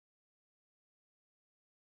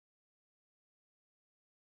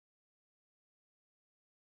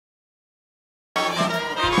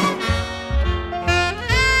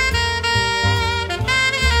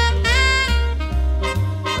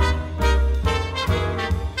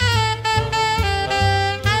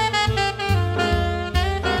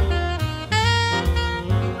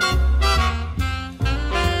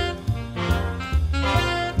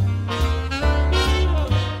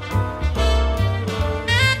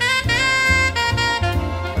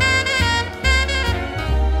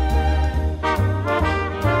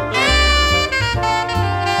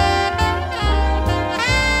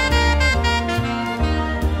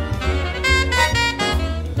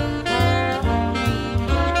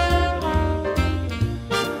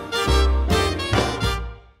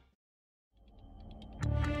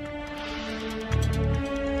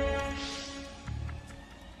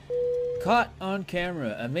on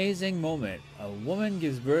camera. Amazing moment. A woman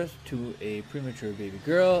gives birth to a premature baby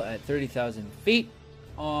girl at 30,000 feet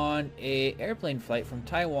on an airplane flight from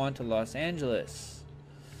Taiwan to Los Angeles.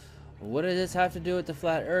 What does this have to do with the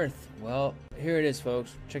flat earth? Well, here it is,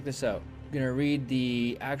 folks. Check this out. I'm going to read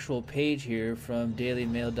the actual page here from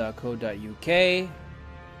dailymail.co.uk.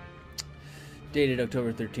 Dated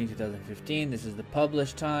October 13, 2015. This is the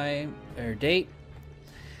published time or date.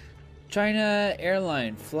 China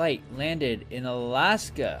airline flight landed in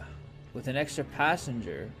Alaska with an extra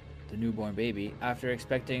passenger, the newborn baby, after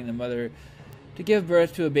expecting the mother to give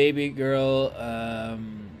birth to a baby girl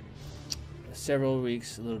several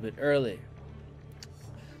weeks a little bit early.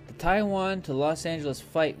 The Taiwan to Los Angeles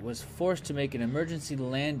flight was forced to make an emergency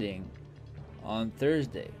landing on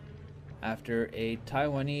Thursday after a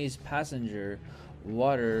Taiwanese passenger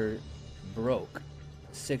water broke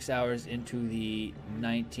 6 hours into the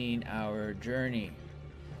 19-hour journey.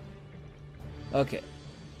 Okay,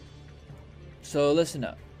 so listen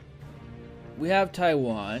up. We have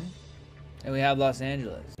Taiwan and we have Los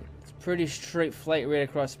Angeles. It's a pretty straight flight right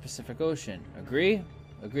across the Pacific Ocean. Agree?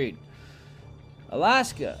 Agreed.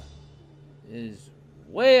 Alaska is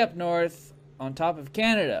way up north on top of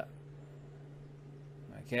Canada.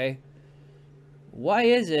 Okay? Why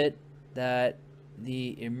is it that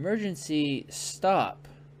the emergency stop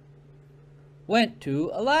went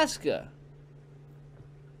to Alaska?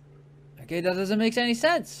 Okay, that doesn't make any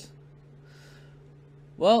sense.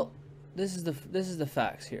 Well, this is the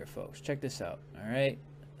facts here, folks. Check this out. All right,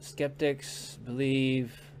 skeptics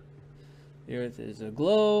believe the Earth is a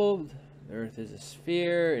globe, the Earth is a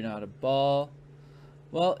sphere, and not a ball.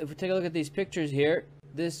 Well, if we take a look at these pictures here,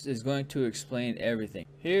 this is going to explain everything.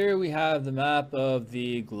 Here we have the map of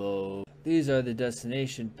the globe. These are the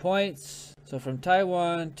destination points. So from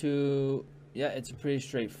Taiwan to, yeah, it's a pretty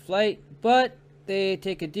straight flight, but they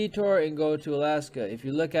take a detour and go to Alaska. If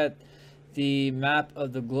you look at the map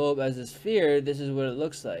of the globe as a sphere, this is what it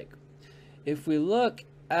looks like. If we look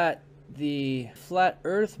at the flat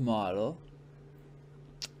earth model,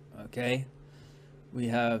 okay, we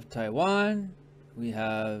have Taiwan, we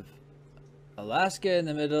have Alaska in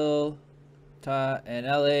the middle, and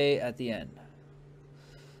LA at the end.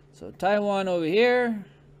 So Taiwan over here,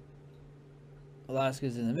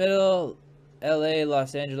 Alaska's in the middle, LA,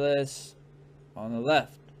 Los Angeles on the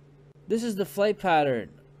left. This is the flight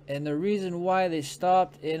pattern, and the reason why they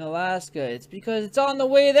stopped in Alaska, it's because it's on the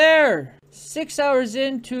way there. 6 hours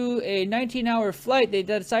into a 19-hour flight, they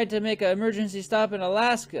decided to make an emergency stop in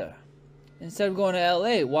Alaska instead of going to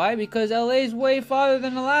LA. Why? Because LA is way farther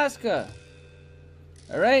than Alaska.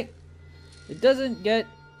 Alright? It doesn't get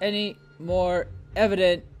any more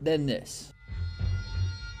evident than this.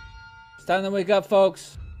 It's time to wake up,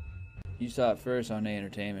 folks. You saw it first on A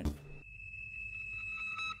Entertainment.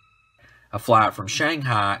 A flight from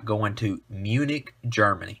Shanghai going to Munich,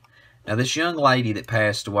 Germany. Now, this young lady that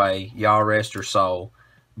passed away, y'all rest her soul,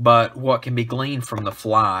 but what can be gleaned from the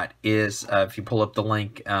flight is, if you pull up the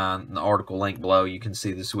link, the article link below, you can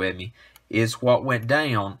see this with me, is what went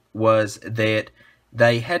down was that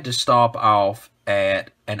they had to stop off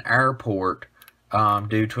at an airport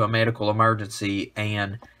due to a medical emergency,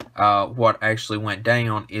 and what actually went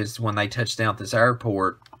down is when they touched down at this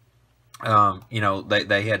airport, you know,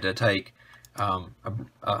 they had to take a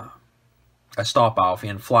stop off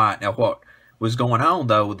in flight. Now, what was going on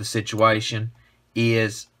though with the situation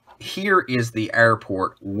is, here is the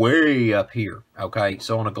airport way up here. Okay,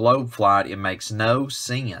 so on a globe flight, it makes no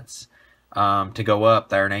sense to go up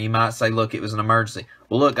there. Now, you might say, look, it was an emergency.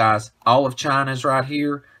 Well, look, guys, all of China's right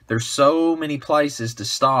here. There's so many places to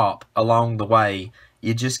stop along the way.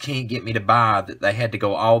 You just can't get me to buy that they had to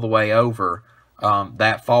go all the way over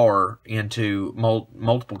that far into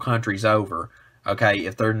multiple countries over. Okay,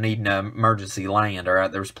 if they're needing an emergency land, all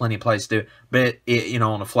right, there's plenty of places to do it. But, you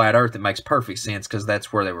know, on a flat earth, it makes perfect sense because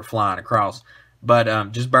that's where they were flying across.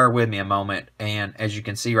 But just bear with me a moment. And as you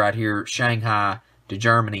can see right here, Shanghai to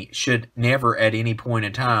Germany should never at any point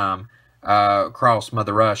in time cross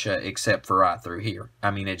Mother Russia except for right through here. I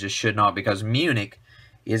mean, it just should not, because Munich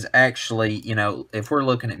is actually, you know, if we're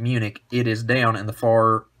looking at Munich, it is down in the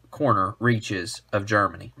far corner reaches of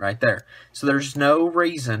Germany right there. So there's no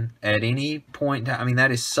reason at any point in time, I mean,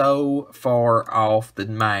 that is so far off the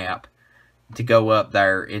map to go up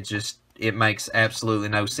there. It makes absolutely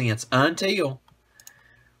no sense until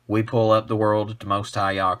we pull up the world the Most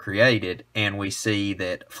High Yah created, and we see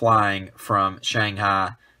that flying from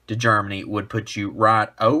Shanghai to Germany would put you right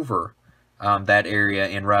over that area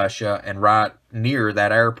in Russia and right near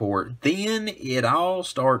that airport. Then it all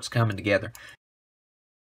starts coming together.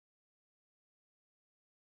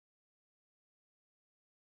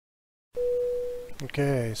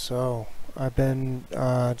 Okay, so I've been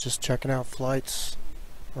just checking out flights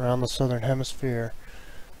around the southern hemisphere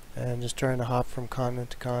and just trying to hop from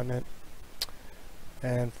continent to continent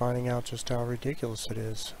and finding out just how ridiculous it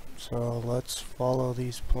is. So let's follow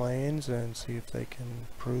these planes and see if they can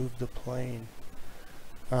prove the plane.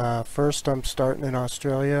 First, I'm starting in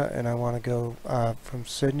Australia, and I want to go from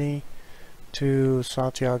Sydney to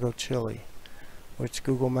Santiago, Chile, which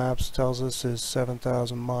Google Maps tells us is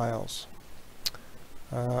 7,000 miles.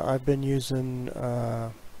 I've been using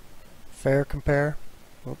Fare Compare.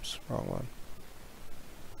 Oops, wrong one.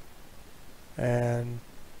 And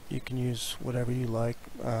you can use whatever you like.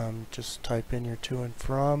 Just type in your to and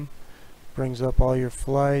from. Brings up all your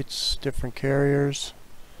flights, different carriers,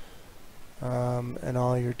 and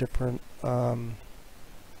all your different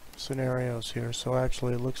scenarios here. So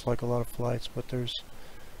actually it looks like a lot of flights, but there's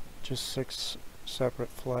just 6 separate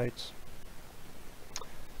flights.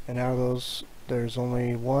 And out of those, there's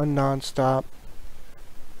only one non-stop,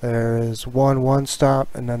 there is one stop,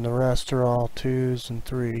 and then the rest are all 2s and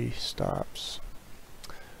 3 stops.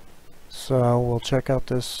 So we'll check out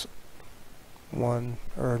this one,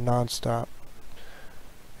 or non-stop,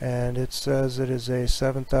 and it says it is a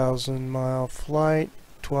 7,000 mile flight,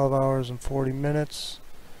 12 hours and 40 minutes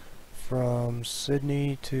from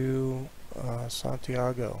Sydney to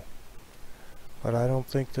Santiago, but I don't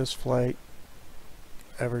think this flight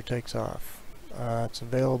ever takes off. It's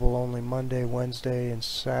available only Monday, Wednesday, and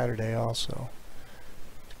Saturday also,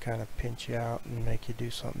 to kind of pinch you out and make you do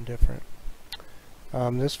something different.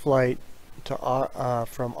 This flight to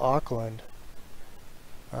from Auckland,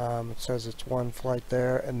 it says it's one flight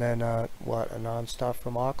there, and then a non-stop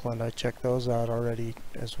from Auckland. I checked those out already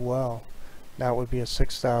as well. That would be a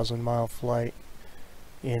 6,000 mile flight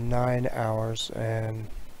in 9 hours,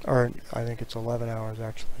 or I think it's 11 hours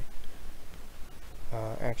actually.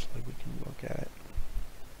 Actually, we can look at it.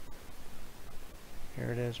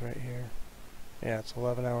 Here it is right here. Yeah, it's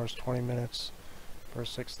 11 hours 20 minutes for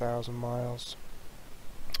 6,000 miles.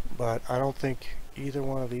 But I don't think either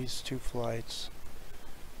one of these 2 flights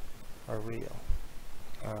are real.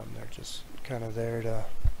 They're just kind of there to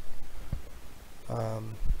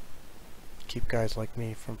keep guys like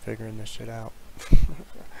me from figuring this shit out.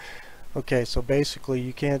 Okay, so basically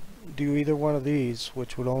you can't do either one of these,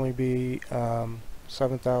 which would only be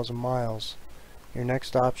 7,000 miles. Your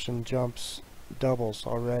next option doubles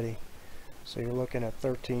already, so you're looking at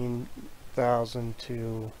 13,000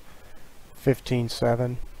 to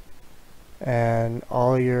 15,700, and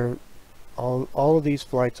all of these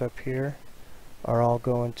flights up here are all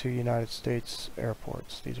going to United States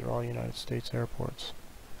airports. These are all United States airports,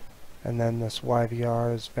 and then this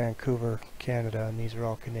YVR is Vancouver, Canada, and these are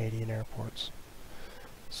all Canadian airports.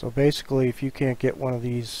 So basically, if you can't get one of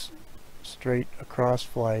these straight across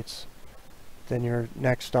flights, then your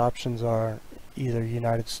next options are either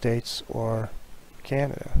United States or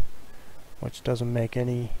Canada, which doesn't make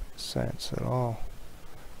any sense at all.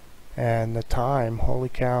 And the time, holy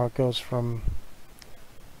cow, it goes from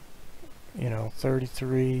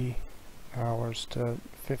 33 hours to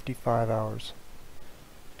 55 hours,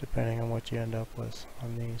 depending on what you end up with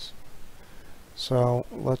on these. So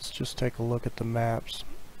let's just take a look at the maps.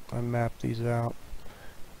 I mapped these out,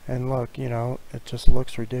 and look, it just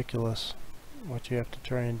looks ridiculous what you have to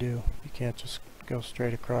try and do. You can't just go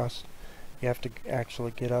straight across. You have to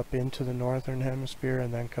actually get up into the northern hemisphere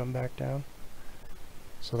and then come back down.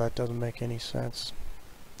 So that doesn't make any sense.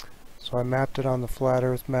 So I mapped it on the flat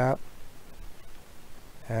earth map,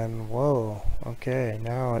 and whoa, okay,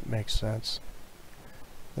 now it makes sense.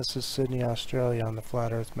 This is Sydney, Australia on the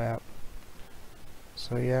flat earth map.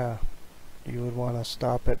 So yeah, you would want to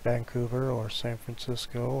stop at Vancouver or San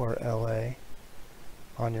Francisco or LA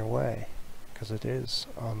on your way, because it is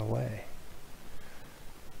on the way.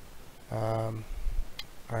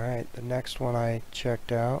 Alright, the next one I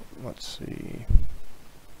checked out, let's see,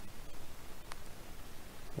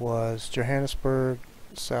 was Johannesburg,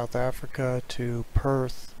 South Africa to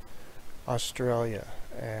Perth, Australia.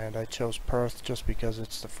 And I chose Perth just because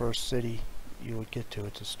it's the first city you would get to.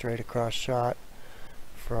 It's a straight across shot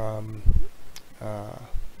from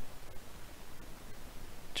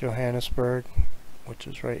Johannesburg, which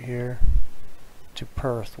is right here, to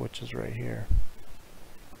Perth, which is right here.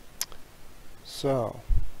 So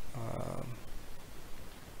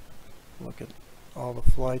look at all the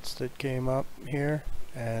flights that came up here,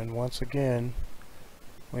 and once again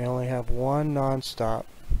we only have one non-stop,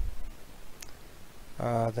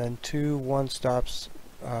 then 2 one-stops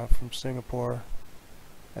from Singapore,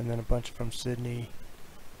 and then a bunch from Sydney,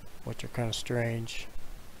 which are kind of strange.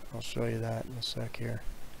 I'll show you that in a sec here.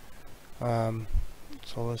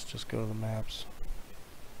 So let's just go to the maps.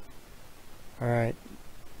 Alright,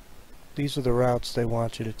 these are the routes they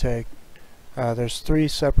want you to take. There's 3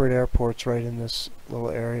 separate airports right in this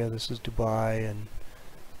little area. This is Dubai and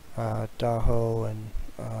Daho, and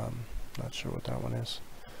not sure what that one is.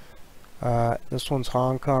 This one's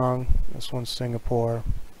Hong Kong, this one's Singapore,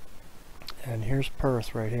 and here's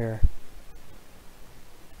Perth right here.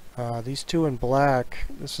 These 2 in black,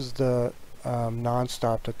 this is the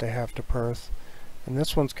non-stop that they have to Perth, and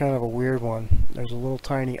this one's kind of a weird one. There's a little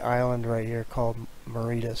tiny island right here called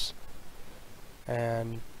Mauritius,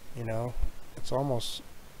 and you know, it's almost,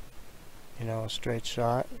 you know, a straight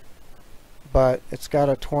shot, but it's got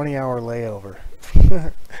a 20-hour layover.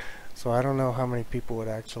 So I don't know how many people would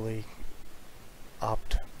actually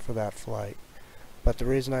opt for that flight, but the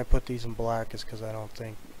reason I put these in black is because I don't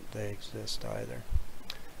think they exist either.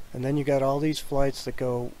 And then you got all these flights that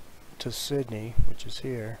go to Sydney, which is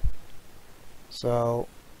here. So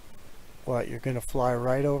what, you're going to fly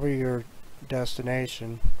right over your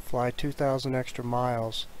destination, fly 2,000 extra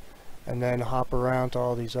miles, and then hop around to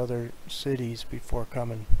all these other cities before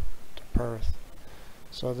coming to Perth.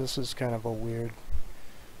 So this is kind of a weird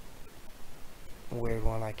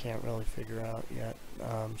one I can't really figure out yet,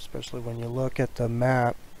 especially when you look at the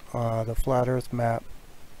map, the flat earth map.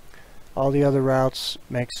 All the other routes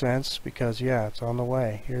make sense because yeah, it's on the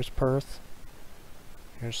way. Here's Perth,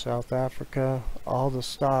 here's South Africa, all the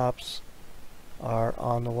stops are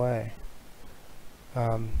on the way.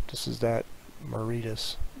 This is that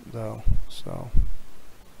Mauritius though, so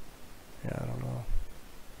yeah, I don't know,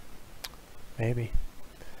 maybe.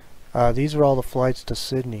 These are all the flights to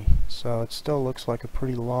Sydney, so it still looks like a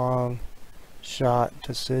pretty long shot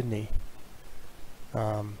to Sydney,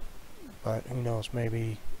 but who knows,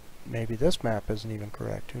 maybe this map isn't even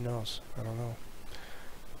correct, who knows, I don't know.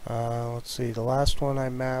 Let's see, the last one I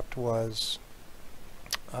mapped was,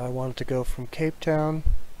 I wanted to go from Cape Town,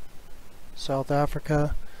 South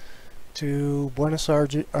Africa, to Buenos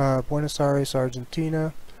Aires,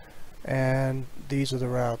 Argentina, and these are the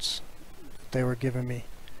routes that they were giving me.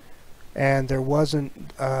 And there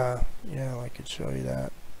wasn't, yeah, I could show you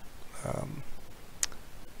that.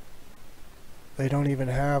 They don't even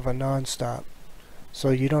have a non-stop, so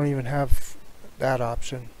you don't even have that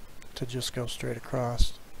option to just go straight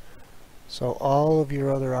across. So all of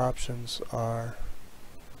your other options are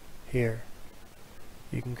here.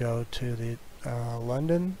 You can go to the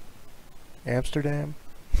London, Amsterdam,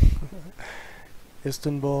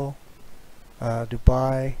 Istanbul,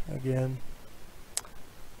 Dubai again,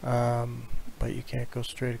 but you can't go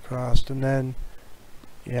straight across. And then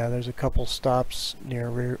yeah, there's a couple stops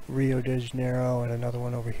near Rio de Janeiro and another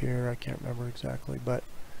one over here, I can't remember exactly, but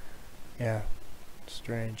yeah,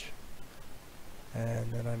 strange.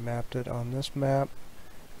 And then I mapped it on this map,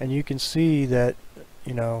 and you can see that,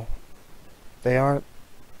 you know, they aren't,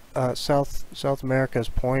 South America is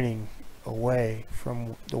pointing away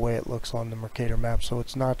from the way it looks on the Mercator map, so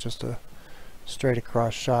it's not just a straight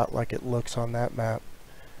across shot like it looks on that map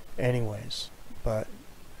anyways. But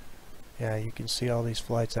yeah, you can see all these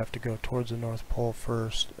flights have to go towards the North Pole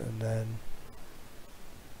first and then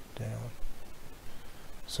down.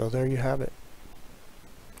 So there you have it.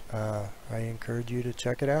 I encourage you to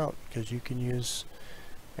check it out, because you can use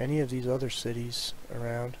any of these other cities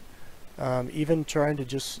around. Even trying to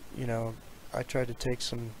just, you know, I tried to take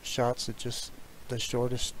some shots at just the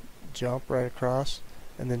shortest jump right across,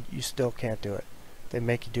 and then you still can't do it. They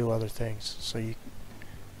make you do other things, so you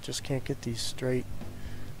just can't get these straight,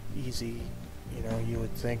 easy, you know, you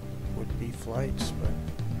would think would be flights, but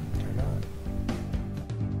they're not.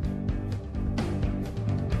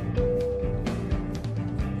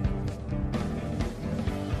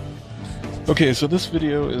 Okay, so this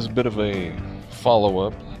video is a bit of a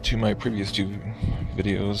follow-up to my previous 2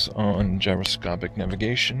 videos on gyroscopic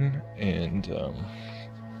navigation and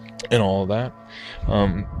all of that.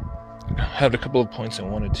 I had a couple of points I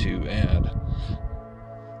wanted to add.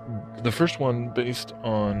 The first one based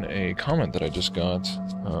on a comment that I just got,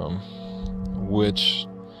 which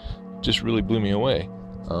just really blew me away.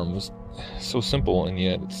 It was so simple, and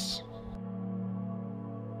yet it's...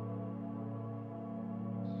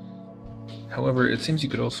 However, it seems you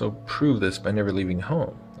could also prove this by never leaving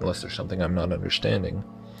home, unless there's something I'm not understanding.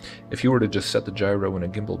 If you were to just set the gyro in a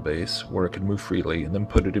gimbal base, where it could move freely, and then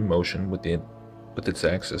put it in motion with its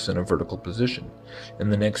axis in a vertical position, in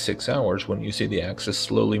the next 6 hours, wouldn't you see the axis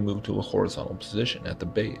slowly move to a horizontal position at the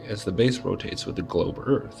base, as the base rotates with the globe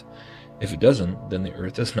Earth? If it doesn't, then the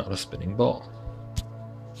Earth is not a spinning ball.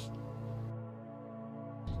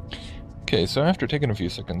 Okay, so after taking a few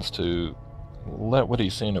seconds to let what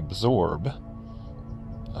he's saying absorb,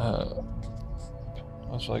 I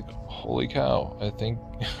was like, holy cow, I think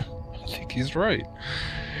think he's right.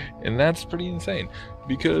 And that's pretty insane,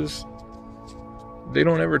 because they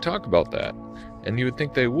don't ever talk about that. And you would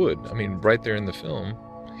think they would. I mean, right there in the film,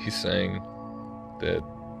 he's saying that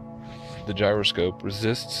the gyroscope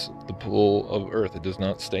resists the pull of Earth. It does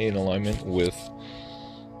not stay in alignment with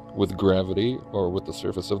gravity or with the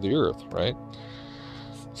surface of the Earth, right?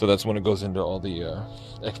 So that's when it goes into all the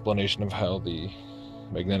explanation of how the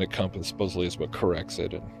magnetic compass supposedly is what corrects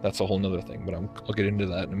it, and that's a whole nother thing, but I'll get into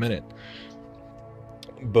that in a minute.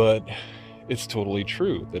 But it's totally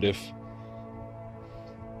true that if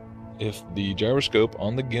the gyroscope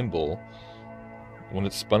on the gimbal, when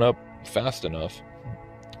it's spun up fast enough,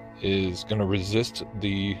 is going to resist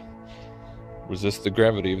the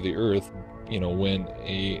gravity of the Earth, you know, when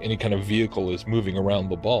any kind of vehicle is moving around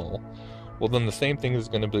the ball, well, then the same thing is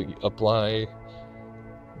going to apply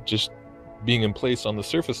just being in place on the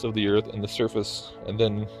surface of the Earth, and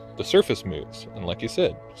then the surface moves. And like you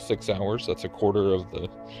said, 6 hours, that's a quarter of the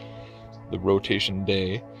rotation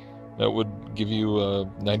day. That would give you a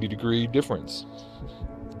 90-degree difference.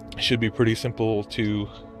 It should be pretty simple thing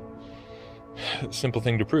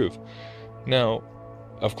to prove. Now,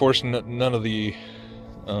 of course, none of the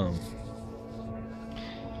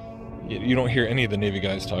you don't hear any of the Navy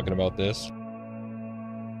guys talking about this.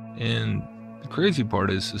 And the crazy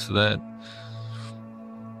part is that,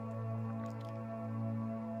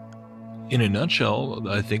 in a nutshell,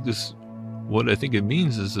 what I think it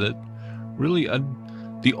means is that really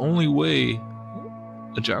the only way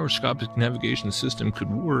a gyroscopic navigation system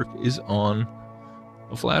could work is on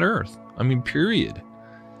a flat Earth. I mean, period.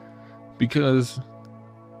 Because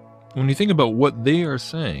when you think about what they are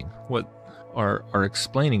saying, what are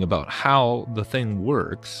explaining about how the thing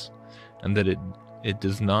works, and that it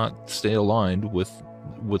does not stay aligned with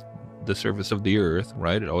the surface of the Earth,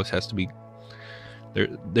 right? It always has to be.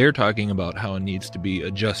 They're talking about how it needs to be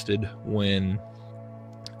adjusted when,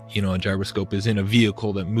 you know, a gyroscope is in a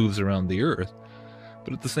vehicle that moves around the Earth.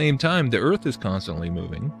 But at the same time, the Earth is constantly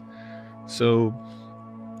moving, so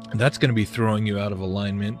that's going to be throwing you out of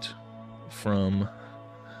alignment from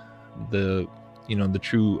the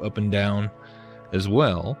true up and down as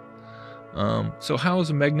well. So how is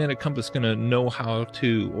a magnetic compass going to know how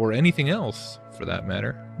to, or anything else for that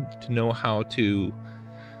matter, to know how to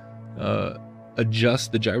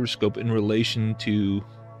adjust the gyroscope in relation to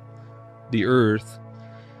the Earth,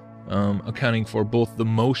 accounting for both the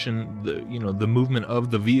motion, the movement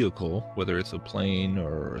of the vehicle, whether it's a plane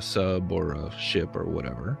or a sub or a ship or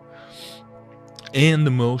whatever, and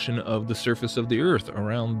the motion of the surface of the Earth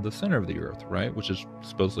around the center of the Earth, right? Which is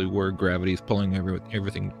supposedly where gravity is pulling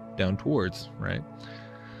everything down towards, right?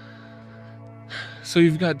 So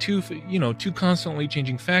you've got two constantly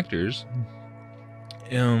changing factors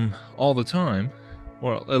all the time,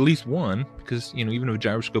 or at least one, because, you know, even if a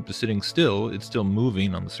gyroscope is sitting still, it's still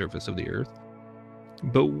moving on the surface of the Earth.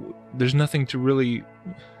 But there's nothing to really,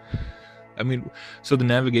 I mean, so the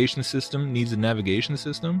navigation system needs a navigation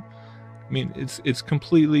system. I mean, it's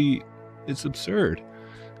completely, it's absurd.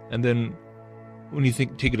 And then when you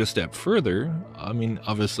take it a step further, I mean,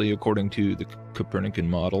 obviously, according to the Copernican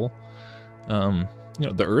model, the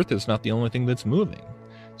Earth is not the only thing that's moving.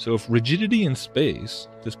 So if rigidity in space,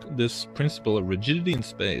 this principle of rigidity in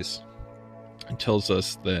space tells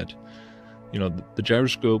us that, you know, the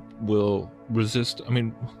gyroscope will resist, I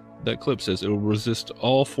mean, that clip says it will resist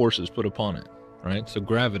all forces put upon it, right? So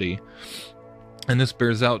gravity. And this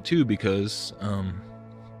bears out too because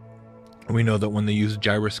we know that when they use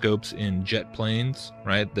gyroscopes in jet planes,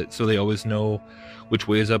 right, so they always know which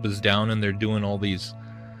way is up is down, and they're doing all these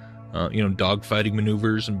dogfighting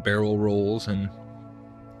maneuvers and barrel rolls and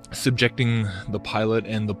subjecting the pilot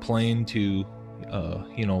and the plane to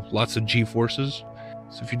lots of G-forces.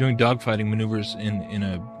 So if you're doing dogfighting maneuvers in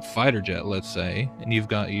a fighter jet, let's say, and you've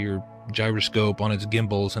got your gyroscope on its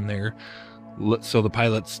gimbals and there, so the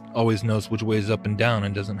pilot always knows which way is up and down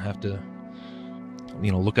and doesn't have to,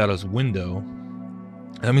 look out his window.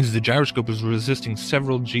 That means the gyroscope is resisting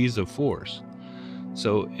several G's of force.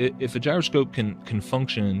 So if a gyroscope can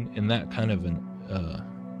function in that kind of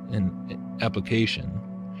an application,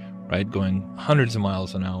 right, going hundreds of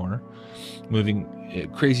miles an hour, moving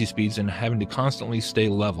at crazy speeds and having to constantly stay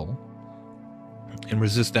level and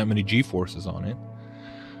resist that many G-forces on it,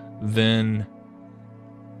 then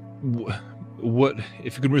what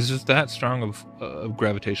if you can resist that strong of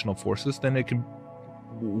gravitational forces, then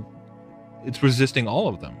it's resisting all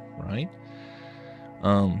of them, right?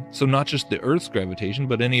 So not just the Earth's gravitation,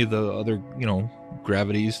 but any of the other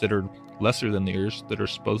gravities that are lesser than the Earth's, that are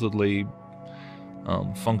supposedly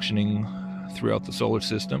functioning throughout the solar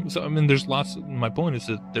system. So I mean, there's lots. My point is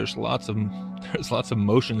that there's lots of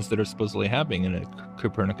motions that are supposedly happening in a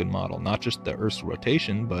Copernican model, not just the Earth's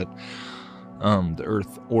rotation, but the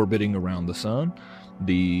Earth orbiting around the sun,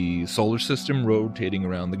 the solar system rotating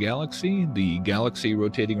around the galaxy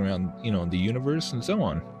rotating around, you know, the universe, and so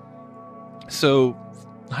on. So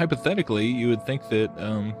hypothetically, you would think that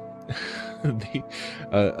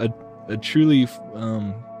a truly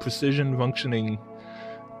precision functioning,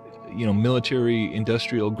 you know, military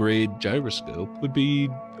industrial grade gyroscope would be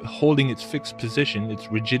holding its fixed position, its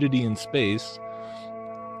rigidity in space,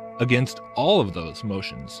 against all of those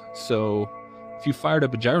motions. So if you fired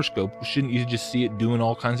up a gyroscope, shouldn't you just see it doing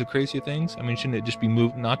all kinds of crazy things? I mean, shouldn't it just be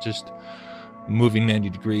not just moving 90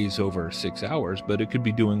 degrees over 6 hours, but it could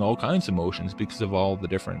be doing all kinds of motions because of all the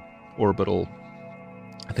different orbital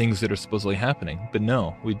things that are supposedly happening? But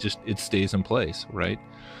no, it stays in place, right?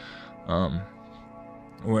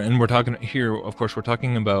 We're talking here, of course, we're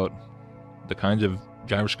talking about the kinds of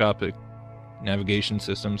gyroscopic navigation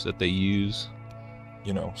systems that they use,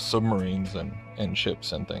 you know, submarines and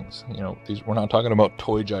ships and things. You know, we're not talking about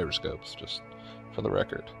toy gyroscopes, just for the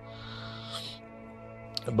record.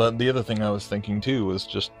 But the other thing I was thinking too was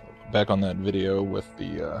just back on that video with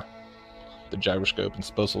the gyroscope and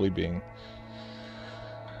supposedly being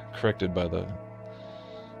corrected by the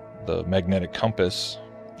magnetic compass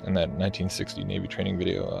in that 1960 Navy training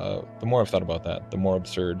video. The more I've thought about that, the more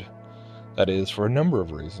absurd that is, for a number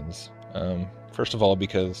of reasons. First of all,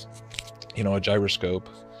 because, you know, a gyroscope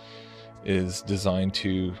is designed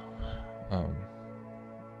to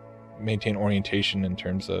maintain orientation in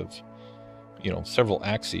terms of, you know, several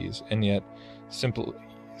axes, and yet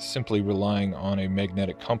simply relying on a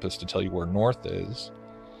magnetic compass to tell you where north is,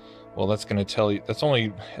 well, that's going to tell you, that's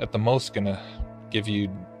only at the most going to give you,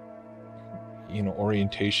 you know,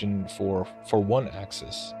 orientation for one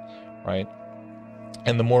axis, right?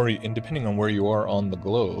 And depending on where you are on the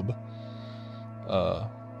globe,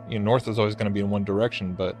 you know, north is always going to be in one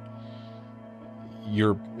direction, but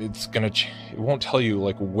it won't tell you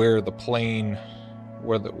like where the plane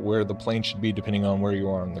should be depending on where you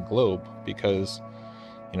are on the globe, because,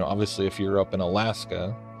 you know, obviously if you're up in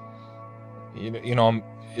Alaska, you know,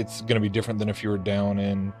 it's going to be different than if you were down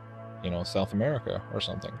in, you know, South America or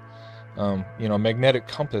something. You know, a magnetic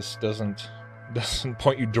compass doesn't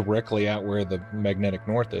point you directly at where the magnetic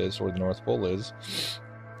north is or the North Pole is.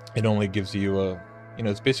 It only gives you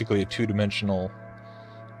it's basically a two-dimensional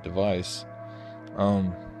device,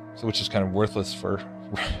 which is kind of worthless for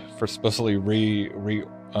supposedly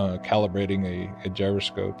calibrating a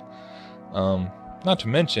gyroscope. Not to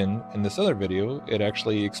mention, in this other video, it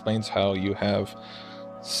actually explains how you have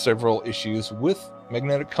several issues with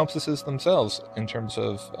magnetic compasses themselves in terms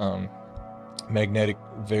of magnetic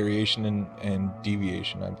variation and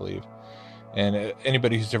deviation, I believe. And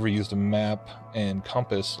anybody who's ever used a map and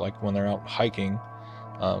compass, like when they're out hiking,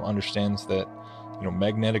 understands that, you know,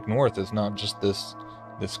 magnetic north is not just this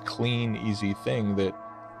clean, easy thing that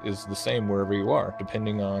is the same wherever you are.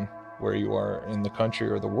 Depending on where you are in the country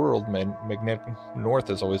or the world, magnetic north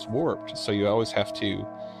is always warped. So you always have to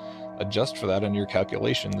adjust for that in your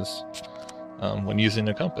calculations when using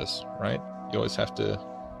a compass, right? You always have to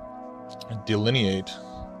delineate,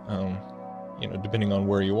 you know, depending on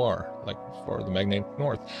where you are, like for the magnetic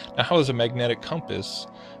north. Now, how is a magnetic compass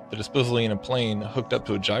that is supposedly in a plane hooked up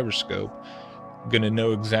to a gyroscope going to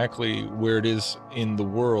know exactly where it is in the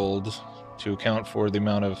world to account for the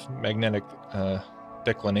amount of magnetic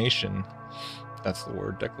declination? That's the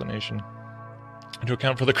word, declination. To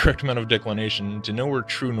account for the correct amount of declination, to know where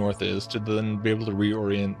true north is, to then be able to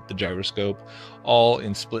reorient the gyroscope, all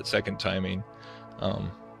in split-second timing.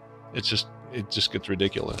 It just gets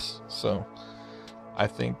ridiculous. So I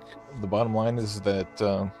think the bottom line is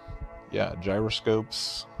that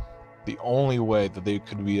gyroscopes, the only way that they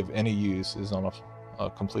could be of any use is on a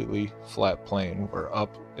completely flat plane, where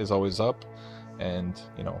up is always up, and,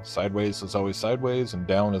 you know, sideways is always sideways, and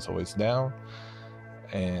down is always down.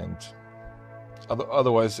 And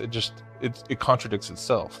otherwise it contradicts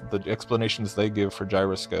itself. The explanations they give for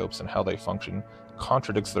gyroscopes and how they function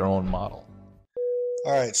contradicts their own model.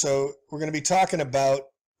 All right, so we're going to be talking about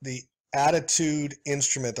the attitude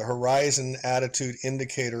instrument, the horizon attitude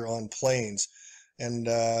indicator on planes. And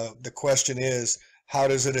the question is, how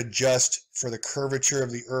does it adjust for the curvature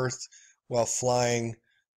of the Earth while flying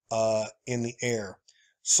in the air?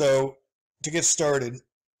 So to get started,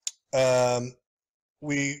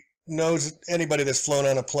 we know anybody that's flown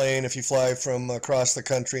on a plane, if you fly from across the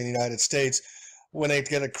country in the United States, when they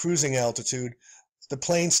get a cruising altitude, the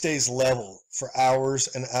plane stays level for hours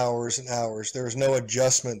and hours and hours. There is no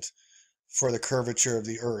adjustment for the curvature of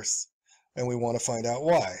the Earth. and we want to find out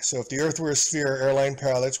why. So if the Earth were a sphere, airline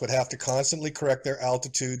pilots would have to constantly correct their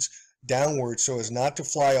altitudes downward so as not to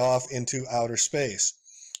fly off into outer space.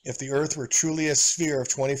 If the Earth were truly a sphere of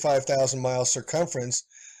 25,000 miles circumference,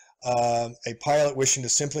 a pilot wishing to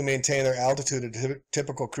simply maintain their altitude at a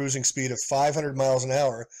typical cruising speed of 500 miles an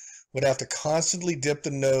hour would have to constantly dip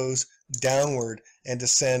the nose downward and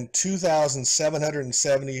descend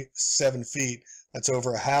 2,777 feet, that's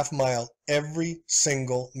over a half mile, every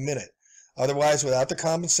single minute. Otherwise, without the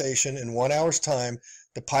compensation, in 1 hour's time,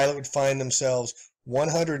 the pilot would find themselves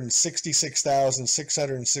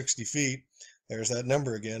 166,660 feet, there's that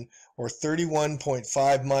number again, or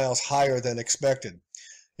 31.5 miles higher than expected.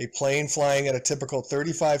 A plane flying at a typical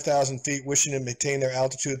 35,000 feet wishing to maintain their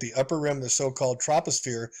altitude at the upper rim of the so-called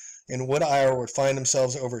troposphere in 1 hour would find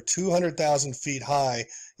themselves over 200,000 feet high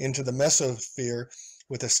into the mesosphere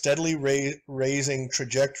with a steadily raising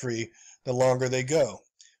trajectory the longer they go.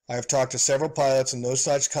 I have talked to several pilots and no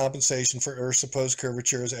such compensation for Earth's supposed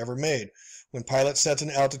curvature is ever made. When pilots set an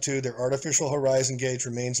altitude, their artificial horizon gauge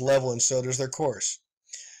remains level and so does their course.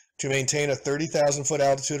 To maintain a 30,000 foot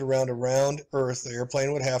altitude around a round Earth, the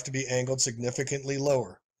airplane would have to be angled significantly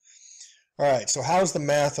lower. All right, so how's the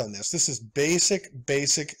math on this? This is basic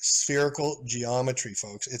spherical geometry,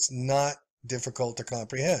 folks. It's not difficult to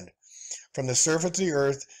comprehend. From the surface of the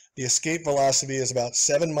Earth, the escape velocity is about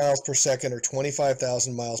 7 miles per second or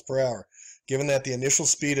 25,000 miles per hour. Given that the initial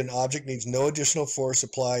speed an object needs no additional force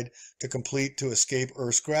applied to escape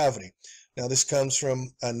Earth's gravity. Now this comes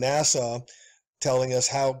from NASA telling us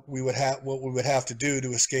what we would have to do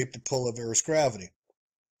to escape the pull of Earth's gravity.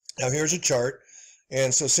 Now here's a chart,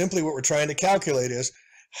 and so simply what we're trying to calculate is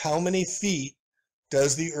how many feet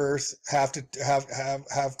does the Earth have to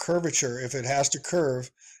have curvature? If it has to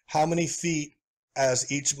curve, how many feet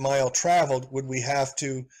as each mile traveled would we have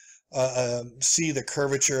to see the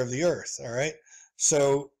curvature of the Earth? All right,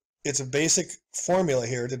 so it's a basic formula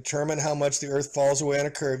here to determine how much the Earth falls away on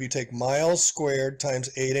a curve. You take miles squared times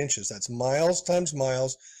 8 inches. That's miles times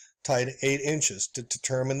miles times 8 inches to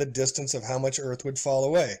determine the distance of how much Earth would fall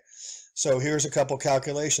away. So here's a couple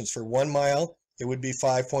calculations. For 1 mile, it would be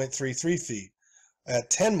 5.33 feet.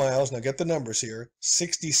 At 10 miles, now get the numbers here,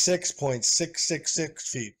 66.666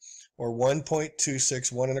 feet, or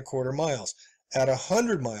 1.26, 1 1/4 miles. At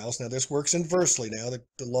 100 miles, now this works inversely now,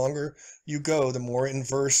 the longer you go, the more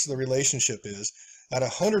inverse the relationship is. At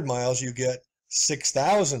 100 miles, you get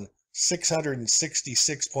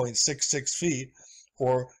 6,666.66 feet,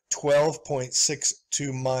 or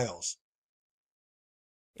 12.62 miles.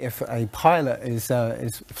 If a pilot is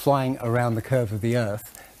flying around the curve of the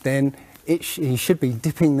Earth, then he should be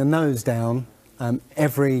dipping the nose down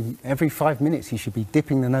every 5 minutes. He should be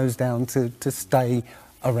dipping the nose down to stay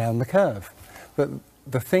around the curve. But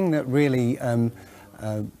the thing that really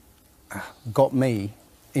got me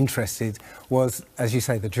interested was, as you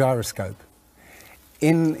say, the gyroscope.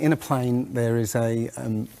 In a plane, there is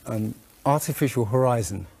an artificial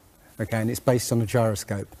horizon, okay, and it's based on a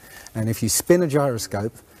gyroscope. And if you spin a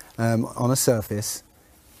gyroscope on a surface,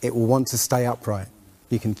 it will want to stay upright.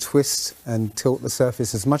 You can twist and tilt the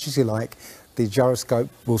surface as much as you like, the gyroscope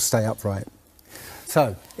will stay upright.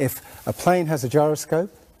 So if a plane has a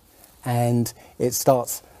gyroscope and it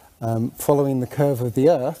starts following the curve of the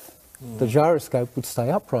Earth, the gyroscope would stay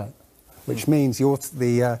upright, which means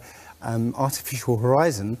the artificial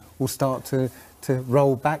horizon will start to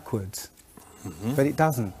roll backwards. But it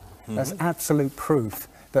doesn't. That's absolute proof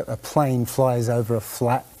that a plane flies over a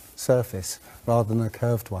flat surface rather than a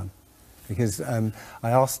curved one. Because I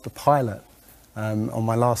asked the pilot on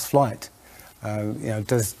my last flight, do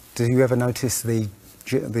you ever notice the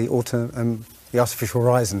artificial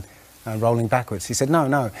horizon rolling backwards? He said,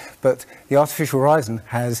 no, but the artificial horizon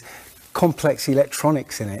has complex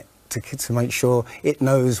electronics in it to make sure it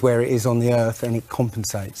knows where it is on the Earth and it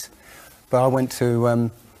compensates. But I went to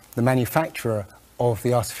the manufacturer of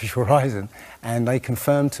the artificial horizon and they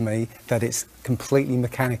confirmed to me that it's completely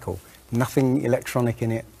mechanical, nothing electronic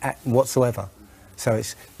in it whatsoever. So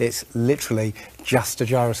it's literally just a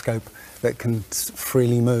gyroscope that can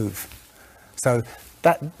freely move. So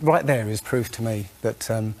that right there is proof to me that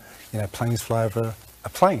planes fly over a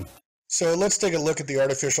plane. So let's take a look at the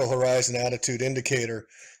artificial horizon attitude indicator,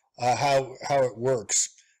 how it works.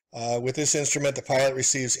 With this instrument, the pilot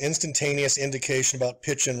receives instantaneous indication about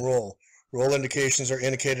pitch and roll. Roll indications are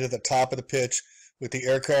indicated at the top of the pitch with the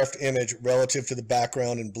aircraft image relative to the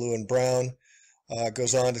background in blue and brown.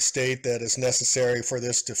 Goes on to state that it's necessary for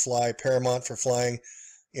this to fly paramount for flying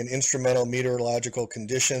in instrumental meteorological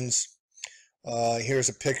conditions. Here's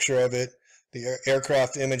a picture of it. The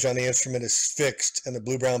aircraft image on the instrument is fixed and the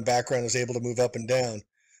blue-brown background is able to move up and down.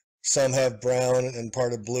 Some have brown and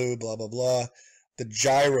part of blue, blah, blah, blah. The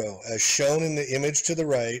gyro, as shown in the image to the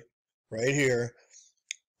right, right here,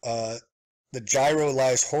 the gyro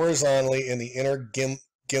lies horizontally in the inner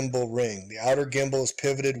gimbal ring. The outer gimbal is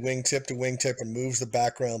pivoted wingtip to wingtip and moves the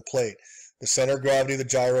background plate. The center of gravity of the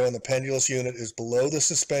gyro and the pendulous unit is below the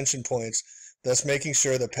suspension points, thus making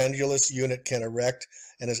sure the pendulous unit can erect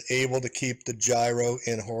and is able to keep the gyro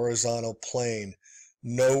in horizontal plane.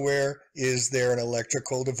 Nowhere is there an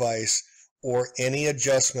electrical device or any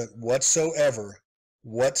adjustment whatsoever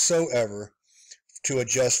to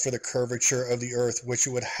adjust for the curvature of the Earth, which it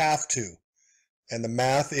would have to. And the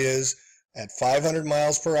math is at 500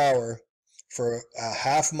 miles per hour for a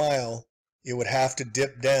half mile, it would have to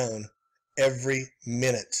dip down every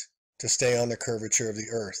minute to stay on the curvature of the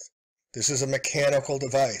Earth. This is a mechanical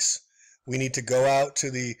device. We need to go out to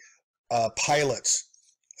the pilots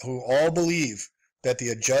who all believe that the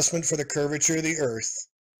adjustment for the curvature of the Earth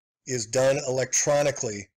is done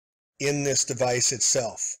electronically in this device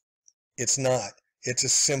itself. It's not. It's a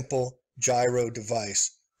simple gyro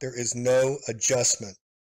device. There is no adjustment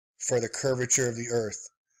for the curvature of the Earth,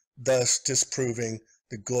 thus disproving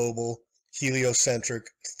the global heliocentric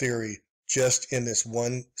theory just in this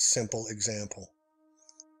one simple example.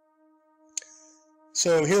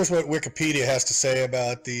 So here's what Wikipedia has to say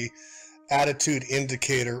about the attitude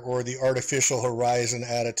indicator, or the artificial horizon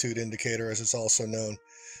attitude indicator as it's also known.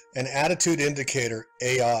 An attitude indicator,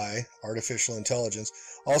 AI, artificial intelligence,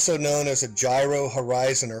 also known as a gyro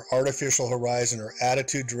horizon or artificial horizon or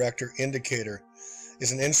attitude director indicator,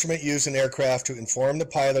 is an instrument used in aircraft to inform the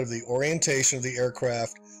pilot of the orientation of the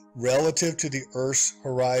aircraft relative to the Earth's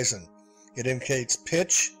horizon. It indicates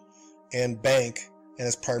pitch and bank and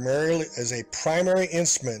is a primary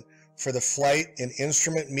instrument for the flight in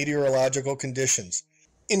instrument meteorological conditions.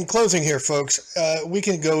 In closing here, folks, we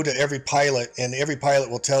can go to every pilot, and every pilot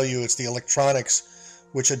will tell you it's the electronics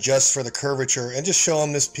which adjusts for the curvature, and just show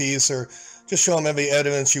them this piece, or just show them every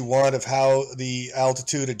evidence you want of how the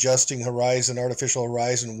altitude adjusting horizon, artificial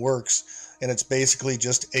horizon works, and it's basically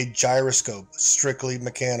just a gyroscope, strictly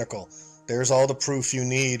mechanical. There's all the proof you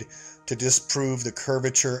need to disprove the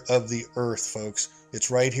curvature of the Earth, folks. It's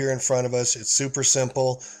right here in front of us. It's super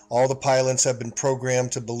simple. All the pilots have been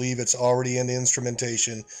programmed to believe it's already in the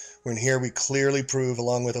instrumentation, when here we clearly prove,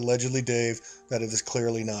 along with allegedly Dave, that it is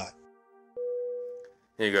clearly not.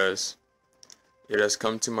 Hey guys, it has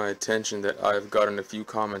come to my attention that I have gotten a few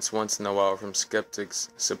comments once in a while from skeptics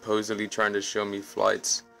supposedly trying to show me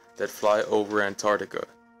flights that fly over Antarctica.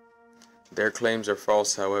 Their claims are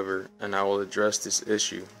false, however, and I will address this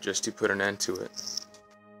issue just to put an end to it.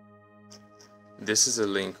 This is a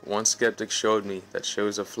link one skeptic showed me that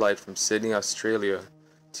shows a flight from Sydney, Australia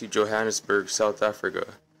to Johannesburg, South Africa,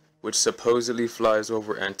 which supposedly flies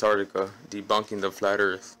over Antarctica, debunking the flat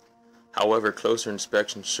Earth. However, closer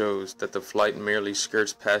inspection shows that the flight merely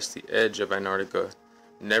skirts past the edge of Antarctica,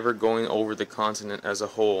 never going over the continent as a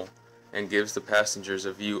whole, and gives the passengers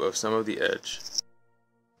a view of some of the edge.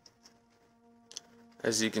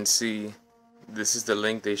 As you can see, this is the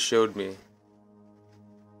link they showed me,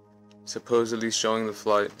 supposedly showing the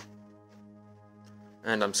flight,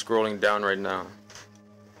 and I'm scrolling down right now.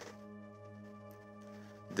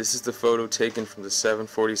 This is the photo taken from the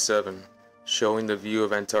 747 showing the view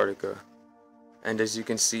of Antarctica, and as you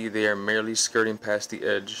can see, they are merely skirting past the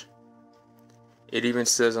edge. It even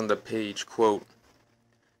says on the page, quote,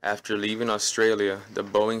 "After leaving Australia, the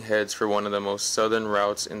Boeing heads for one of the most southern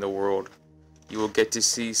routes in the world. You will get to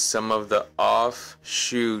see some of the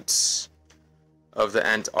offshoots of the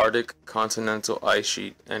Antarctic continental ice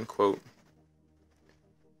sheet," end quote.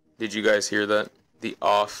 Did you guys hear that? The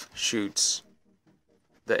offshoots.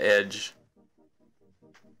 The edge.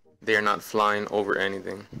 They are not flying over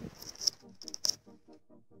anything.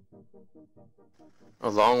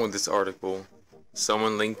 Along with this article,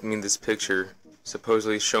 someone linked me this picture,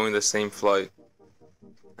 supposedly showing the same flight.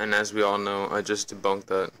 And as we all know, I just debunked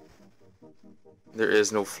that. There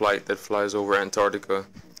is no flight that flies over Antarctica,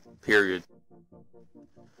 period.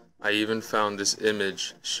 I even found this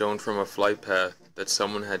image shown from a flight path that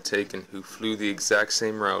someone had taken who flew the exact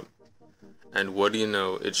same route. And what do you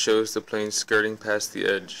know, it shows the plane skirting past the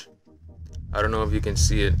edge. I don't know if you can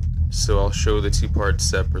see it, so I'll show the two parts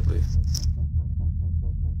separately.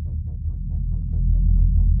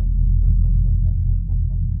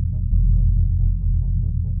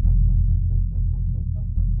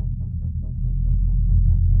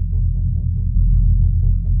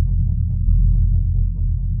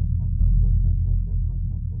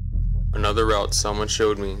 Another route someone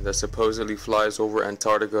showed me that supposedly flies over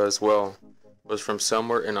Antarctica as well was from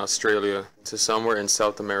somewhere in Australia to somewhere in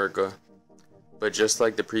South America. But just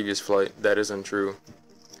like the previous flight, that is untrue.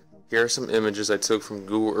 Here are some images I took from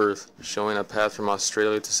Google Earth showing a path from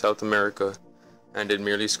Australia to South America, and it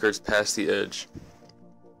merely skirts past the edge.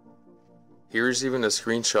 Here is even a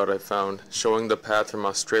screenshot I found showing the path from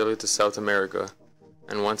Australia to South America,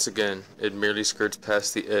 and once again, it merely skirts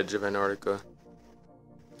past the edge of Antarctica.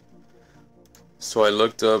 So I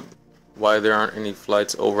looked up why there aren't any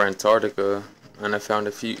flights over Antarctica, and I found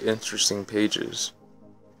a few interesting pages.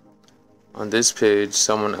 On this page,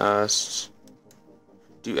 someone asked,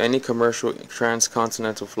 do any commercial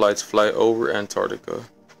transcontinental flights fly over Antarctica?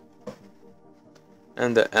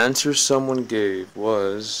 And the answer someone gave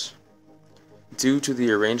was, due to the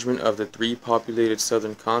arrangement of the 3 populated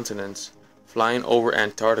southern continents, flying over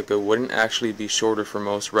Antarctica wouldn't actually be shorter for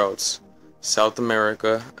most routes. South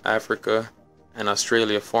America, Africa, and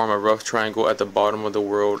Australia form a rough triangle at the bottom of the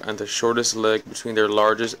world, and the shortest leg between their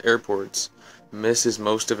largest airports misses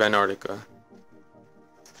most of Antarctica.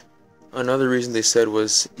 Another reason they said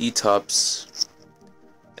was ETOPS,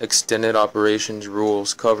 Extended Operations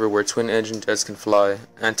Rules, cover where twin-engine jets can fly.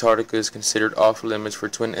 Antarctica is considered off limits for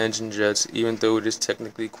twin-engine jets, even though it is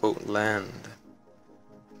technically, quote, land.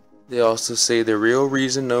 They also say the real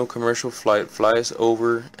reason no commercial flight flies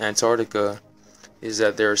over Antarctica is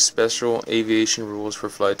that there are special aviation rules for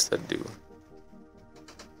flights that do.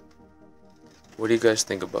 What do you guys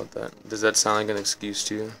think about that? Does that sound like an excuse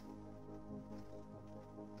to you?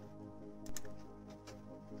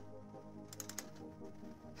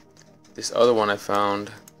 This other one I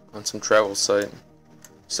found on some travel site.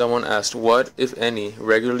 Someone asked, what, if any,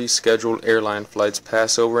 regularly scheduled airline flights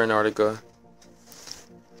pass over Antarctica?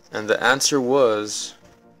 And the answer was,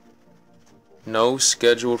 no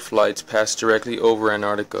scheduled flights pass directly over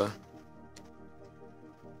Antarctica.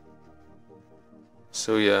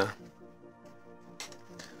 So yeah,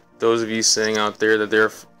 those of you saying out there that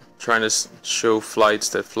they're trying to show flights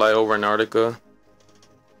that fly over Antarctica,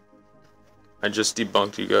 I just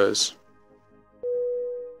debunked you guys.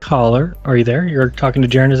 Caller, are you there? You're talking to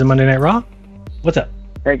Jaren Monday Night Raw? What's up?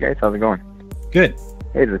 Hey guys, how's it going? Good.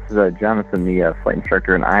 Hey, this is Jonathan, the flight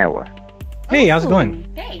instructor in Iowa. Hey, how's it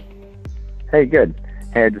going? Hey. Hey, good.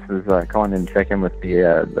 Hey, I just was calling in to check in with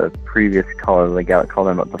the previous caller that got called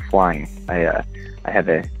in about the flying. I had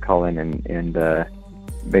to call in and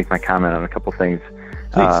make my comment on a couple things.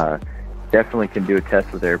 Definitely can do a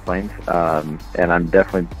test with airplanes, and I'm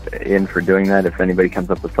definitely in for doing that. If anybody comes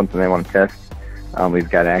up with something they want to test, we've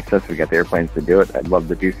got access. We've got the airplanes to do it. I'd love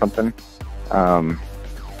to do something.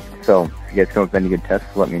 So if you guys come up with any good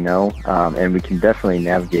tests, let me know. And we can definitely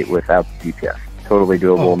navigate without the GPS. Totally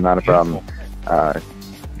doable, not a problem.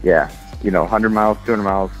 Yeah, 100 miles, 200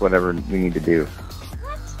 miles, whatever we need to do.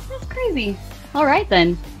 That's crazy. All right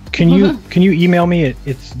then. Can you email me?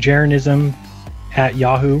 It's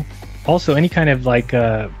Jarenism@yahoo. Also, any kind of like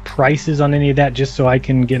prices on any of that, just so I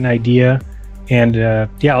can get an idea. And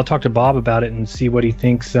yeah, I'll talk to Bob about it and see what he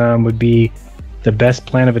thinks would be the best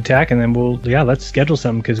plan of attack, and then let's schedule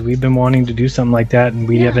something, because we've been wanting to do something like that, and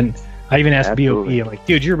we haven't. I even asked Absolutely. BOP. I'm like,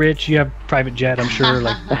 dude, you're rich, you have private jet, I'm sure.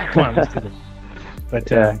 Like, come on, let's do this. But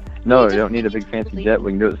no, we don't need a big fancy jet.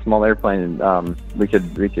 We can do it with a small airplane, and we could.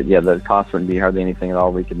 Yeah, the cost wouldn't be hardly anything at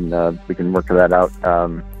all. We can work that out,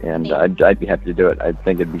 and I'd be happy to do it. I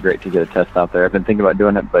think it'd be great to get a test out there. I've been thinking about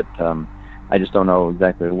doing it, but I just don't know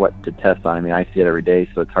exactly what to test on. I mean, I see it every day,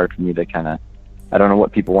 so it's hard for me to I don't know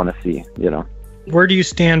what people want to see, Where do you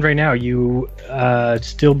stand right now? You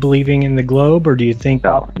still believing in the globe, or do you think?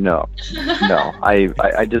 No.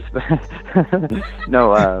 I just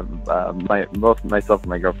no. Both myself and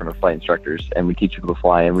my girlfriend are flight instructors, and we teach people to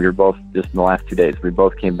fly. And we were both just in the last 2 days. We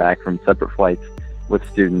both came back from separate flights with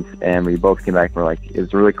students, and we both came back. And we're like, it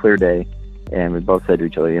was a really clear day, and we both said to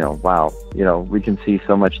each other, wow, we can see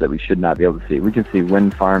so much that we should not be able to see. We can see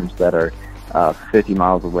wind farms that are 50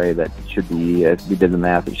 miles away that should be, if we did the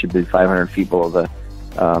math, it should be 500 feet below the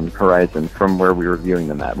horizon from where we were viewing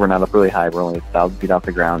them at. We're not up really high. We're only 1,000 feet off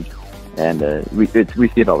the ground, and we see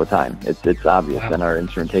it all the time. It's obvious, and our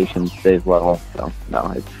instrumentation stays level. So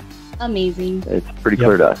no, it's amazing. It's pretty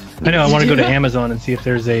clear to us. I know. I want to go to Amazon and see if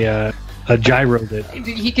there's a gyro that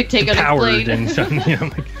he could take on powered and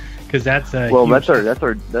something. Because that's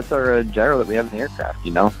that's our gyro that we have in the aircraft.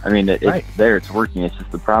 I mean, it's there, it's working. It's just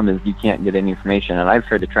the problem is you can't get any information, and I've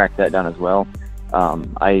tried to track that down as well.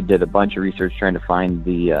 I did a bunch of research trying to find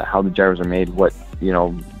the how the gyros are made, what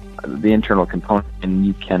the internal component, and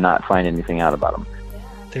you cannot find anything out about them.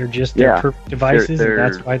 They're just perfect devices, and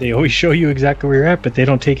that's why they always show you exactly where you're at, but they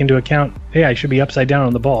don't take into account, hey, I should be upside down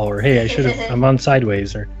on the ball, or hey, I'm on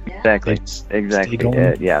sideways, or exactly.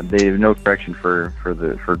 Yeah, they have no correction for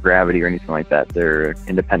gravity or anything like that. They're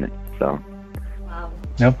independent. So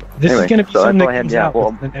Nope. This Anyway, is going to be so something that's all that I had. comes Yeah, out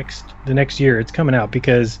well- the next year. It's coming out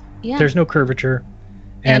because there's no curvature,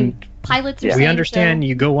 and pilots are we saying understand so.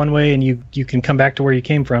 you go one way and you can come back to where you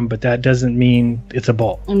came from, but that doesn't mean it's a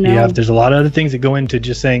ball. No. There's a lot of other things that go into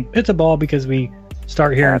just saying it's a ball because we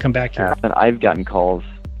start here and come back here. And I've gotten calls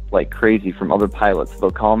like crazy from other pilots.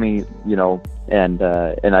 They'll call me, you know, and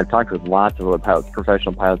I've talked with lots of other pilots,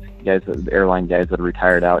 professional pilots, guys, airline guys that are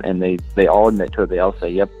retired out, and they all admit to it. They all say,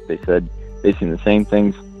 yep, they said they've seen the same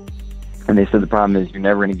things, and they said the problem is you're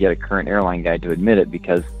never going to get a current airline guy to admit it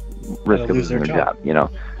because risk of lose losing their their job, you know.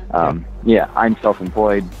 Yeah, I'm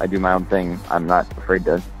self-employed. I do my own thing. I'm not afraid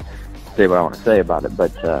to say what I want to say about it.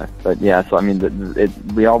 But yeah, so I mean,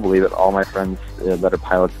 we all believe it. All my friends that are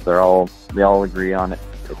pilots, they all agree on it.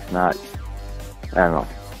 It's not, I don't know.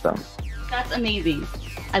 So That's amazing.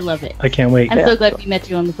 I love it. I can't wait. I'm so glad we met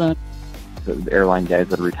you on the phone. the airline guys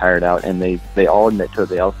that are retired out, and they all admit to it.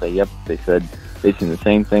 They all say, yep, they said they've seen the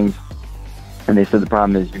same things. And they said the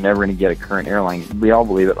problem is you're never going to get a current airline. We all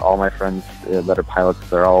believe it. All my friends that are pilots,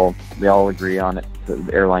 they all agree on it.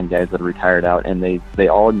 The airline guys that are retired out, and they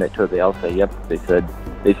all admit to it. They all say, yep, they said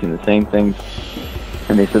they've seen the same things.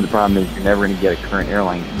 And they said the problem is you're never going to get a current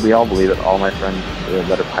airline. We all believe it. All my friends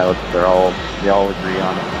that are pilots, they all agree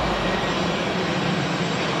on it.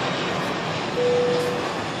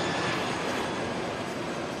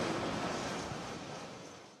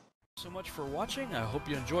 So much for watching. I hope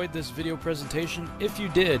you enjoyed this video presentation. If you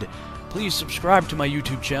did, please subscribe to my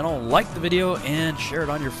YouTube channel, like the video, and share it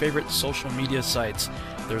on your favorite social media sites.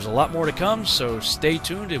 There's a lot more to come, so stay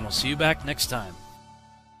tuned and we'll see you back next time.